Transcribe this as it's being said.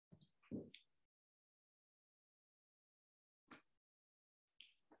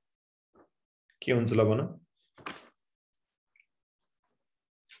के हुन्छ ल भन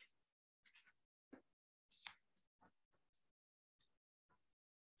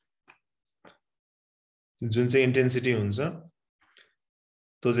जुन चाहिँ इन्टेन्सिटी हुन्छ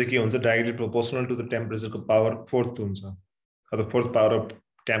त्यो चाहिँ के हुन्छ directly proportional to the टेम्परेचरको power fourth हुन्छ अथवा फोर्थ पावर अफ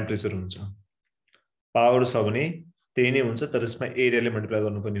टेम्परेचर हुन्छ पावर छ भने त्यही नै हुन्छ तर यसमा एरियाले मल्टिप्लाई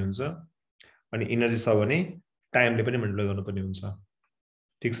गर्नुपर्ने हुन्छ अनि एनर्जी छ भने टाइमले पनि मल्टिप्लाई गर्नुपर्ने हुन्छ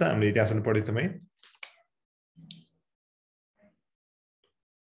ठीक छ हामीले इतिहासमा पढेको थियौँ है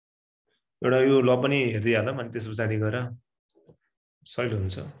एउटा यो ल पनि हेर्दै हालौँ अनि त्यस पछाडि गएर सजिलो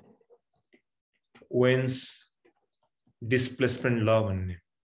हुन्छ वेन्स डिस्प्लेसमेन्ट ल भन्ने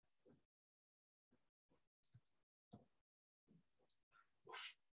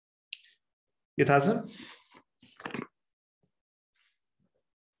के थाहा छ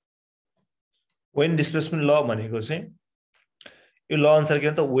वेन डिस्प्लेसमेन्ट ल भनेको चाहिँ यो ल अनुसार के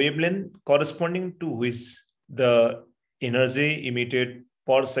भन्छ wavelength corresponding to which the energy emitted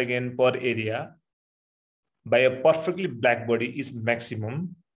per second per area by a perfectly black body is maximum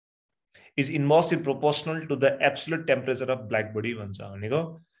is inversely proportional to the absolute temperature of black body भन्छ भनेको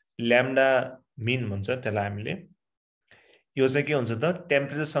ल्याम्डा मिन भन्छ त्यसलाई हामीले यो चाहिँ के हुन्छ त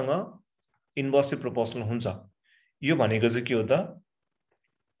टेम्परेचर सँग इन्भर्सली प्रोपोर्सनल हुन्छ यो भनेको चाहिँ के हो त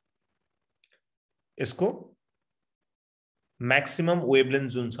यसको म्याक्सिमम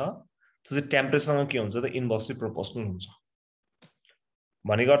वेभलेन्थ जुन छ त्यो चाहिँ टेम्परेचर सँग के हुन्छ त इन्भर्सली प्रोपोर्सनल हुन्छ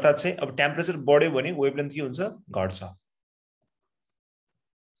भनेको अर्थात चाहिँ अब टेम्परेचर बढ्यो भने वेभलेन्थ के हुन्छ घट्छ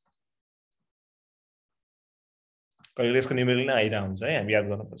कहिले यसको न्युमेरिकल नै आइरा हुन्छ है हामी याद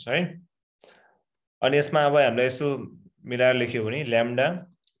गर्नुपर्छ है अनि यसमा अब हामीलाई यसो मिलाएर लेख्यो भने ल्याम्डा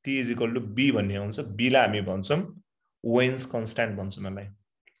t = b भन्ने हुन्छ b लाई हामी भन्छौं वेन्स कन्स्ट्यान्ट भन्छौं यसलाई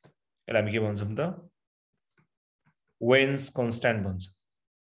यसलाई हामी के भन्छौं त वेन्स कन्स्ट्यान्ट भन्छ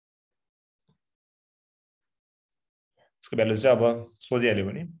यसको भ्यालु चाहिँ अब सोधिहाल्यो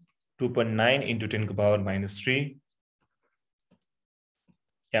भने 2.9 × 10⁻³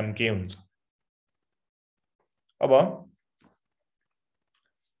 mK हुन्छ अब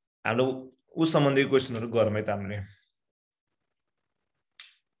हाम्रो उ सम्बन्धी क्वेशनहरु गरौँ है त हामीले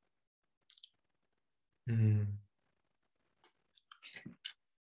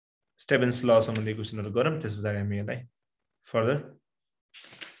स्टेफेन्स ल सम्बन्धी क्वेशनहरु गरौँ त्यसपछि हामी यसलाई फर्दर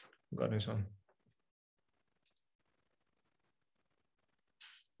गर्नेछौँ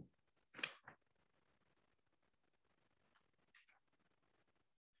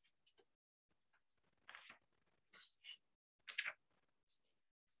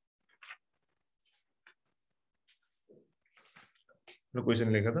The question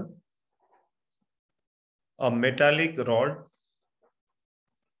lekha tha a metallic rod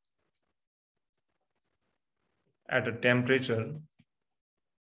at a temperature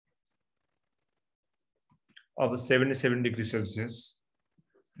of 77 degrees Celsius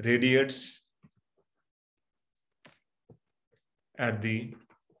radiates at the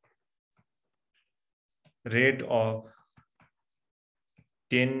rate of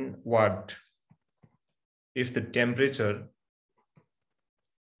 10 watt if the temperature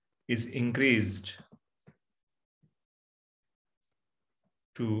is increased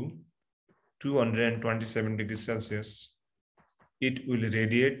to 227 degrees Celsius, it will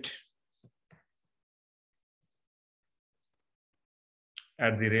radiate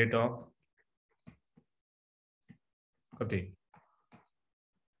at the rate of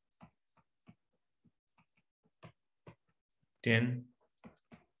 10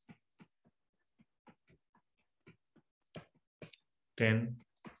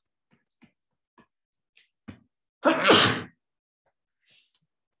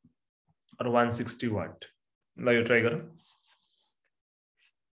 or 160 watt. Now you try करो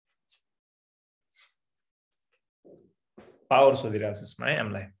power सोधिरहेको छ यसमा है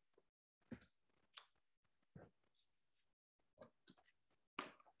हामीलाई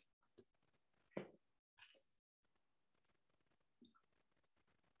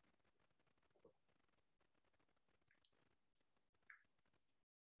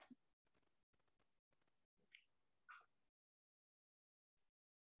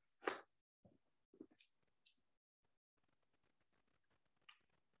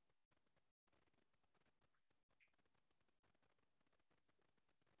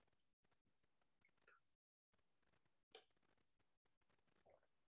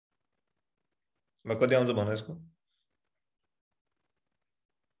ल कति आउँछ भन यसको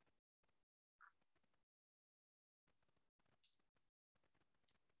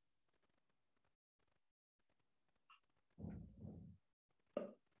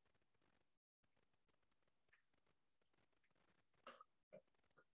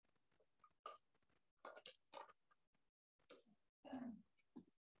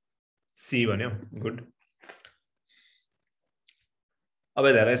C भन्यो गुड अब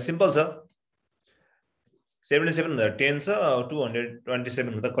हेर सिम्पल छ 77 भन्दा 10 छ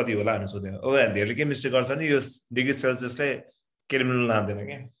 227 भन्दा कति होला भनेर सोध्यो अब धेरैले के मिस्टेक गर्छ नि यो डिग्री सेल्सियसलाई केल्भिनमा लाँदैन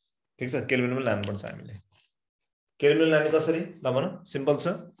के ठीक छ केल्भिनमा लानु पर्छ हामीले केल्भिनमा लाने कसरी ल भन सिम्पल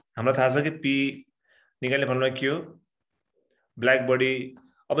छ हामीलाई थाहा छ कि P निकाल्ने फर्मुला के हो ब्ल्याक बडी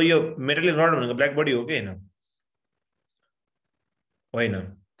अब यो मेटलिक रड भनेको ब्ल्याक बडी हो कि हैन होइन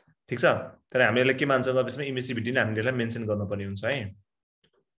ठीक छ तर हामीले यसलाई के मान्छौँ अबसमा इमिसिभिटी नै हामीले यसलाई मेन्सन गर्नुपर्ने हुन्छ है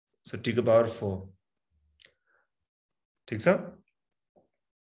सो T को पावर 4 ठीक छ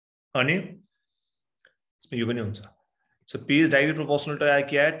अनि यसमा यो पनि हुन्छ so P is directly proportional to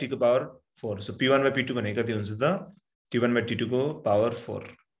के आयो T को power 4 so P1 by P2 भनेको कति हुन्छ त T1 by T2 को पावर 4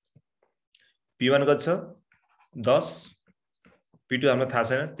 P1 कति छ 10 P2 हामीलाई थाहा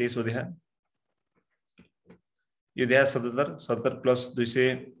छैन त्यही सोधेको यो देखा 77 प्लस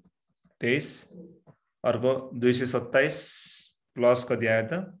 223 अर्को 227 प्लस कति आयो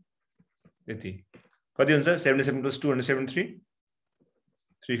त त्यति कति हुन्छ 77 प्लस 273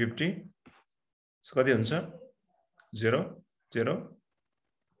 350 सो कति हुन्छ 0 0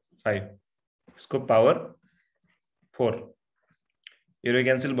 5 यसको पावर 4 यो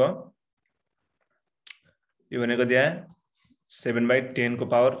क्यान्सल भयो यो भनेको कति आयो 7/10 को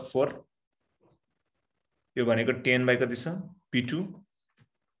पावर 4 यो भनेको 10 by कति छ P2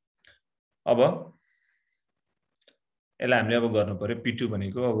 अब यसलाई हामीले अब गर्नु पर्यो P2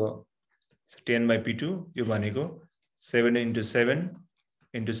 भनेको अब 10 by P2 यो भनेको 7 into 7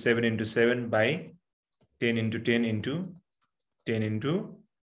 into 7 into 7 by 10 into 10 into 10 into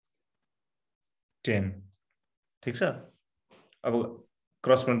 10 ठीक छ अब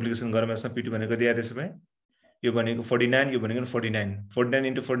क्रस मल्टिप्लिकेसन गरौँ यसमा P2 भनेको कति आयो त्यसो भए यो भनेको 49 यो भनेको 49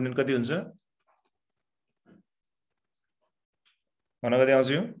 49 into 49 कति हुन्छ भन कति आउँछ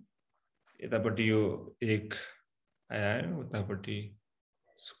यो यतापट्टि यो 1 आयो उतापट्टि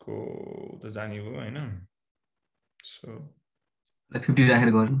यसको त जाने भयो हैन सो 50 राखेर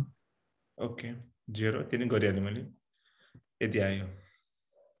गर्नु ओके 0 तिनी गरिहाले मैले यति आयो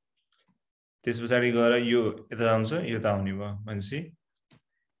त्यसपछि गएर यो यता आउँछ यो त आउने भयो मान्छे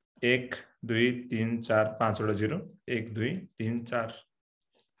 1 2 3 4 5 वटा 0 1 2 3 4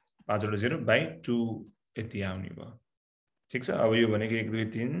 5 वटा 0 by 2 यति आउने भयो ठीक छ अब यो भनेको 1 2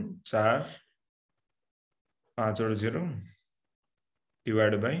 3 4 5 वटा 0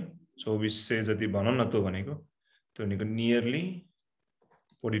 डिवाइड बाइ 2400 जति भनौं न त्यो भनेको नियरली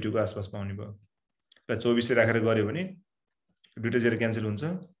 42 को आसपास पाउने भयो र 2400 राखेर गर्यो भने दुईटा 0 क्यान्सल हुन्छ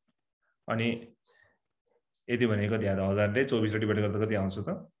अनि यति भनेको कति आयो 1000 ले 24 ले डिवाइड गर्दा कति आउँछ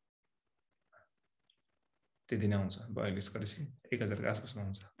त त्यति नै आउँछ भयो यसपछि 1000 को आसपास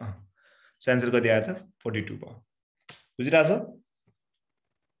आउँछ आन्सर कति आयो त 42 भयो बुझिरा छ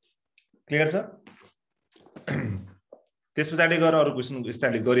क्लियर छ त्यसपछि गएर अरु क्वेशन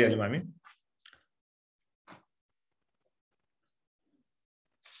यस्ताले गरिहाल्यौं हामी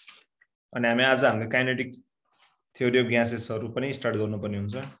अनि हामी आज हाम्रो काइनेटिक थ्योरी अफ ग्यासेसहरु पनि स्टार्ट गर्नुपर्ने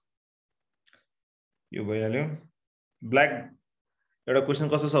हुन्छ यो भइहाल्यो ब्ल्याक एउटा क्वेशन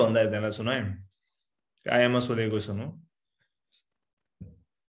कस्तो छ भन्दा यहाँलाई सुन है आइएममा सोधेको क्वेशन हो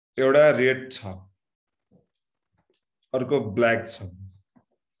एउटा रेड छ अर्को ब्ल्याक छ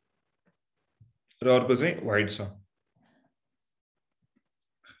र अर्को चाहिँ व्हाइट छ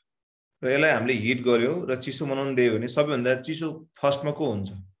र यसलाई हामीले हिट गर्यो र चिसो बनाउन दियो भने सबैभन्दा चिसो फर्स्टमा को हुन्छ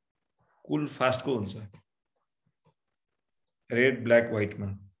कुल फास्ट को हुन्छ रेड ब्ल्याक व्हाइट मा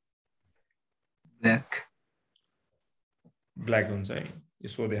ब्ल्याक हुन्छ है यो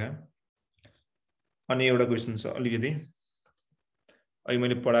सोधे अनि एउटा क्वेशन छ अलिकति अहिले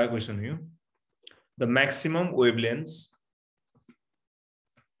मैले पढाएको क्वेशन हो यो the maximum wavelengths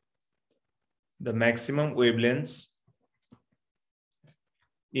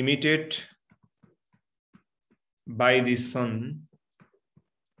emitted by the sun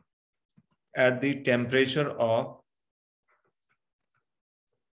at the temperature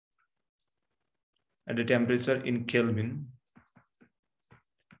in Kelvin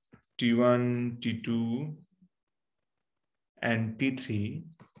T1 T2 and T3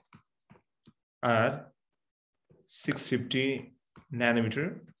 are 650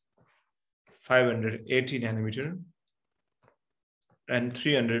 nanometer, 580 nanometer, and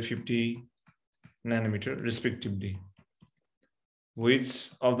 350 nanometer respectively.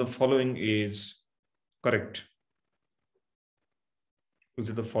 Which of the following is correct? Which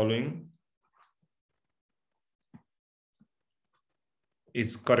of the following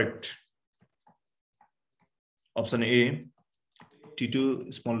is correct? Option A,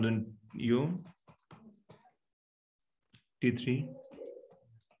 T2 smaller than U, T3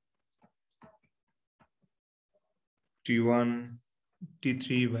 T1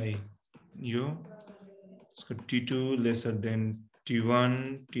 T3 by यो इसको T2 lesser than T1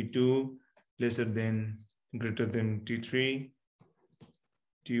 T2 lesser than greater than T3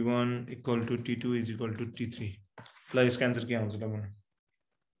 T1 equal to T2 is equal to T3 ल यसको answer के आउँछ ल मलाई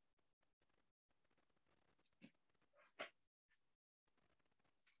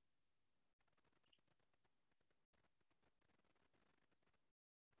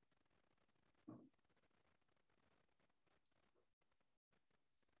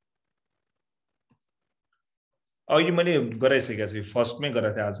अघि मैले गराइसकेको छु फर्स्टमै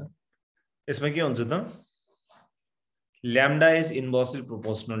गराएको थिएँ आज यसमा के हुन्छ त lambda is inversely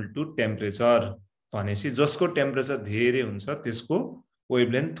proportional to temperature भनेपछि जसको टेम्परेचर धेरै हुन्छ त्यसको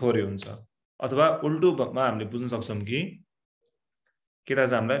वेभलेन्थ थोरै हुन्छ अथवा उल्टोमा हामीले बुझ्न सक्छौं कि के थाहा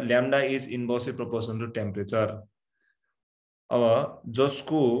छ हामीलाई lambda is inversely proportional to temperature अब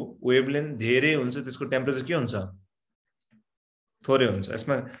जसको वेभलेन्थ धेरै हुन्छ त्यसको टेम्परेचर के हुन्छ थोरै हुन्छ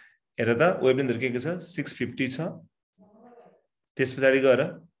यसमा हेर त वेभलेन्थ के छ 650 छ त्यसपछि गएर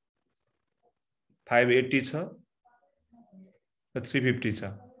 580 छ र 350 छ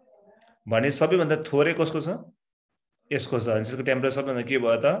भने सबैभन्दा थोरै कसको छ यसको छ यसको टेम्परेचर सबैभन्दा के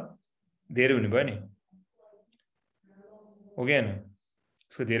भयो त धेरै हुने भयो नि हो कि हैन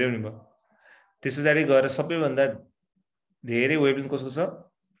यसको धेरै हुने भयो त्यसपछि गएर सबैभन्दा धेरै वेभलेन्थ कसको छ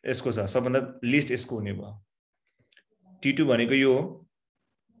यसको छ सबभन्दा लिस्ट यसको हुने भयो T2 भनेको यो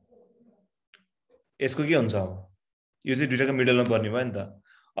यसको के हुन्छ अब यो चाहिँ दुईटाको मिडलमा पर्ने भयो नि त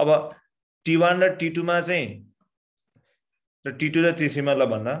अब T1 र T2 मा चाहिँ र T2 र T3 मा ल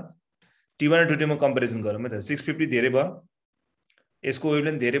भन्दा T1 र T2 मा कम्पेरिजन गरौँ है त 650 धेरै भयो यसको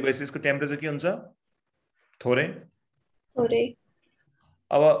वेभलेन्थ धेरै भएपछि यसको टेम्परेचर के हुन्छ थोरै थोरै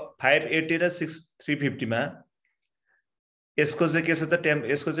अब 580 र 350 मा यसको चाहिँ के छ त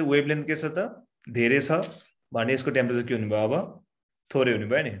यसको चाहिँ वेभलेन्थ के छ त धेरै छ भने यसको टेम्परेचर के हुने भयो अब थोरै हुने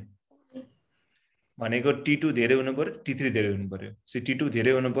भयो नि भनेको T2 धेरै हुनु पर्यो T3 धेरै हुनु पर्यो T2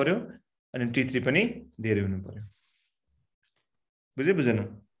 धेरै हुनु पर्यो अनि T3 पनि धेरै हुनु पर्यो बुझे बुझेन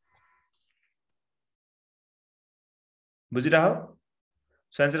बुझिरह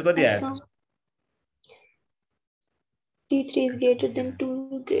सो आन्सर कति आयो T3 is greater than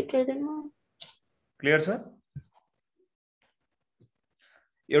 2 greater than 1 clear छ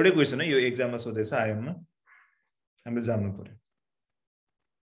एउटै क्वेशन हो यो एक्जाममा सोधेछ आइएममा हामीले जान्नु पर्यो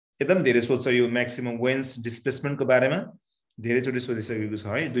एकदम धेरै सोध्छ यो म्याक्सिमम वेन्स डिस्प्लेसमेन्टको बारेमा धेरै चोटी सोधिसकेको छ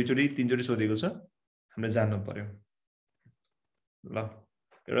है दुई चोटी तीन चोटी सोधेको छ हामीले जान्नु पर्यो ल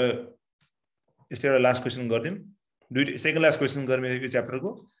एउटा यस्तै एउटा लास्ट क्वेशन गर्दिम दुई सेकेन्ड लास्ट क्वेशन गर्मे यो च्याप्टरको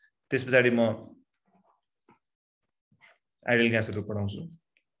त्यसपछि म आइडियल ग्यासहरु पढाउँछु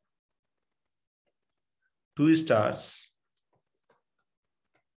 2 stars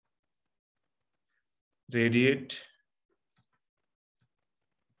radiate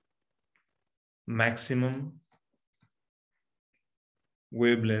maximum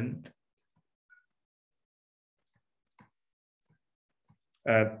wavelength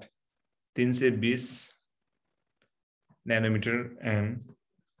at 320 nanometer and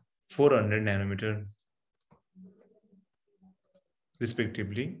 400 nanometer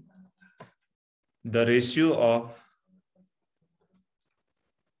respectively. The ratio of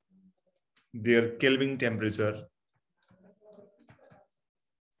their Kelvin temperature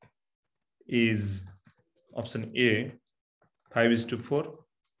is option A 5:4,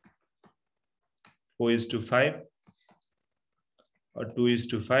 4:5, or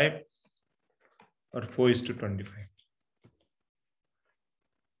 2:5, or 4:25.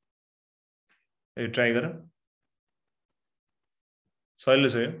 Try करो सही ले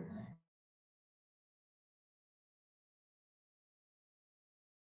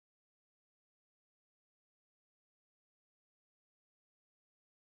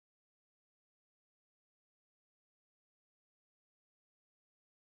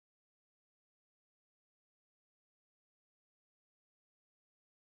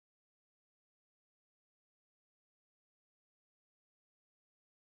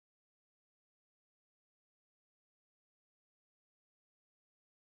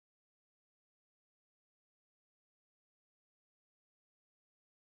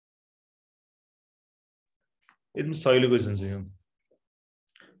एकदम सहिलो क्वेशन छ यो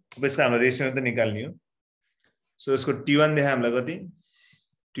अब यसको हाम्रो रेशियो त निकाल्ने हो सो यसको T1 देखा हामीलाई कति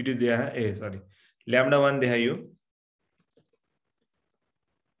T2 देखा सरी लैम्डा 1 देखाइयो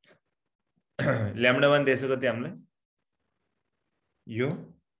लैम्डा 1 देखेछ कति हामीलाई यो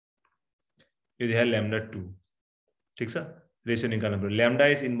देखा लैम्डा 2 ठीक छ रेशियो निकाल्नु पर्यो lambda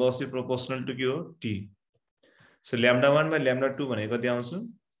is inversely proportional to के हो T so lambda 1 by lambda 2 भनेको कति आउँछ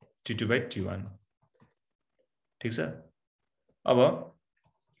T2 बाइ T1 ठीक छ अब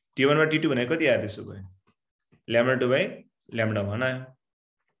T1 मा T2 भनेको कति आयो त्यसो भए lambda 2 by lambda 1 आयो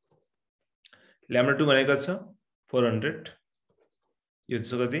lambda 2 भनेको छ 400 यो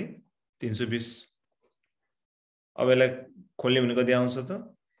त्यसो कति 320 अब यसलाई खोल्ने भने कति आउँछ त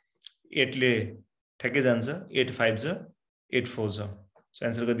 8 ले ठ्याक्कै जान्छ 8 5 छ 8 4 छ सो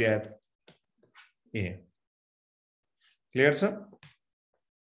आन्सर कति आयो त ए क्लियर छ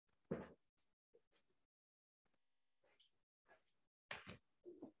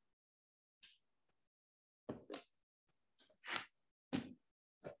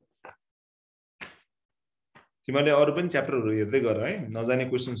तिमीले अरु पनि च्याप्टरहरु हेर्दै गर है नजाने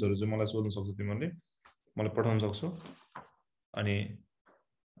क्वेशन्सहरु चाहिँ मलाई सोध्न सक्छौ तिमीले मलाई पठाउन सक्छौ अनि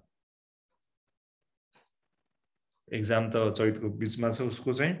एक्जाम त चैतको बीचमा छ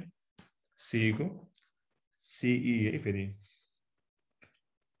उसको चाहिँ सीई को सीई है फेरि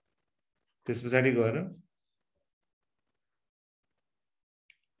त्यसपछि गएर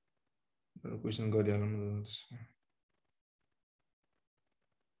क्वेशन गरिहालौँ न त्यसमा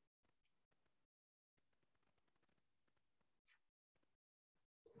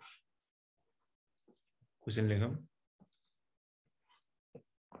क्वेशन लेखौँ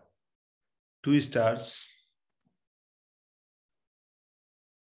 2 stars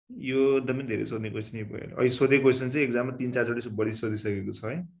यो एकदमै धेरै सोध्ने क्वेशन नै भयो अहिले सोधेको क्वेशन चाहिँ एक्जाममा 3-4 चोटी बढी सोधिसकेको छ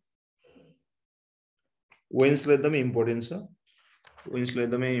है वेन्सले एकदमै इम्पोर्टेन्ट छ वेन्सले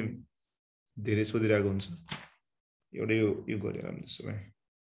एकदमै धेरै सोधिरहेको हुन्छ एउटा यो गरे हामीले त्यसो भए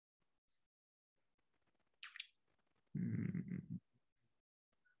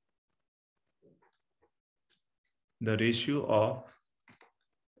the ratio of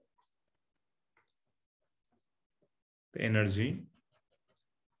the energy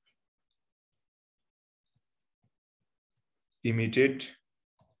emitted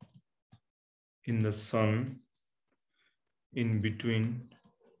in the sun in between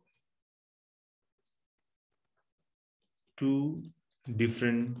two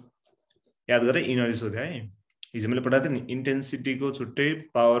different याद गरे इनर्जी सोधे है हिजो मैले पढाएको थिएँ नि इन्टेन्सिटी को छुट्टै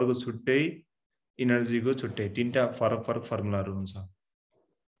पावर को छुट्टै इनर्जी को छुट्टै तीनटा फरक फरक फर्मुलाहरु हुन्छ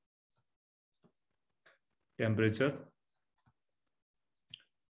temperature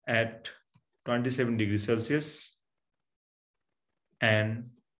at 27 degrees Celsius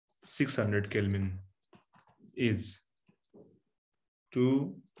and 600 Kelvin is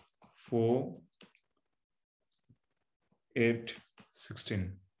 2, 4, 8, 16.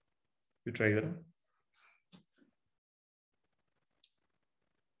 You try that.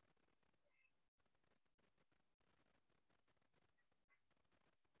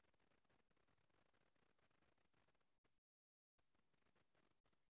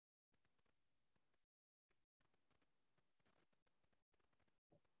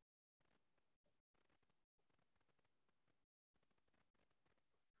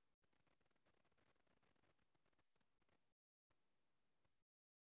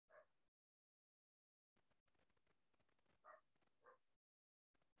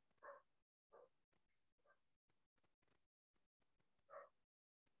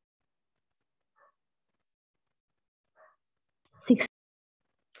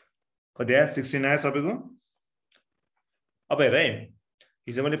 कति आयो 16 आयो सबैको अब हेर है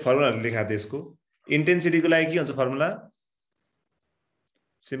हिजो मैले फर्मुला लेखा थिए यसको इन्टेन्सिटी को लागि के हुन्छ फर्मुला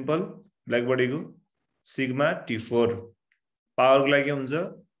सिम्पल ब्ल्याक बडी को सिग्मा T4 पावर को लागि के हुन्छ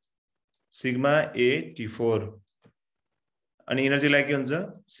सिग्मा A T4 अनि एनर्जी को लागि के हुन्छ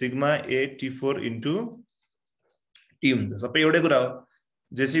sigma A T4 into T हुन्छ सबै एउटै कुरा हो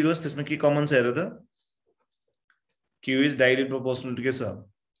जेसी गोस त्यसमा के कमन छ हेर त Q is directly proportional to के छ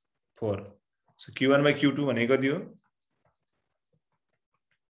 4 so Q1 by Q2 भनेको कति हो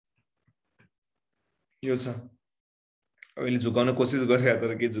यो छ अब यसले झुकाउन कोसिस गरिरहेको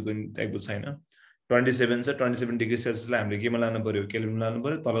तर के झुकाउने टाइपको छैन 27 छ 27 डिग्री सेल्सियसलाई हामीले केमा लानु पर्यो केल्भिनमा लानु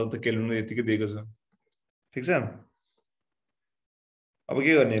पर्यो तल त केल्भिनमा यतिकै दिएको छ ठीक छ अब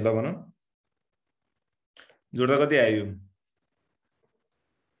के गर्ने ल भन जोड्दा कति आयो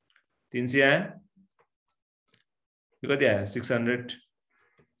 300 आयो यो कति आयो 600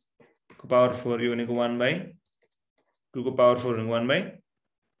 को पावर 4 यो भनेको 1 by 2 को पावर 4 भनेको 1 by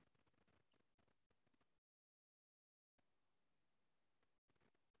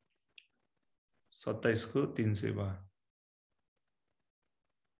 27 को 300 भयो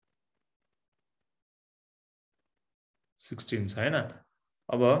 16 छ हैन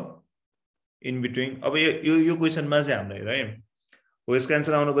अब इन बिट्विन अब यो क्वेशनमा चाहिँ हामीलाई हेर है हो यसको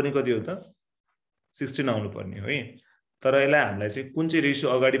आन्सर आउनु पर्ने कति हो त 16 आउनु पर्ने हो है तर यसलाई हामीलाई चाहिँ कुन चाहिँ रेशियो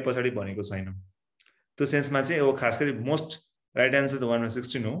अगाडि पछाडी भनेको छैन त्यो सेन्समा चाहिँ हो खास गरी मोस्ट राइट आन्सर त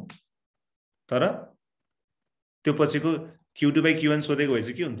 1/16 हो तर त्यो पछिको Q2/Q1 सोधेको भए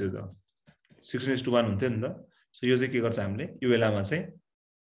चाहिँ के हुन्थ्यो त 16:1 हुन्थ्यो नि त सो यो चाहिँ के गर्छ हामीले यो बेलामा चाहिँ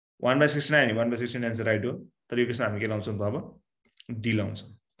 1/16 आयो नि 1/16 एन्सर राइट हो तर यो क्वेशन हामी के लाउँछौँ त अब डी लाउँछौँ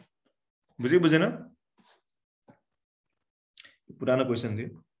बुझ्यो बुझेन पुरानो क्वेशन थियो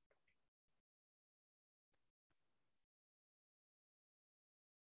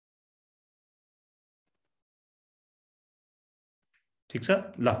ठीक छ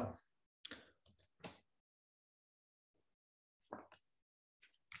ल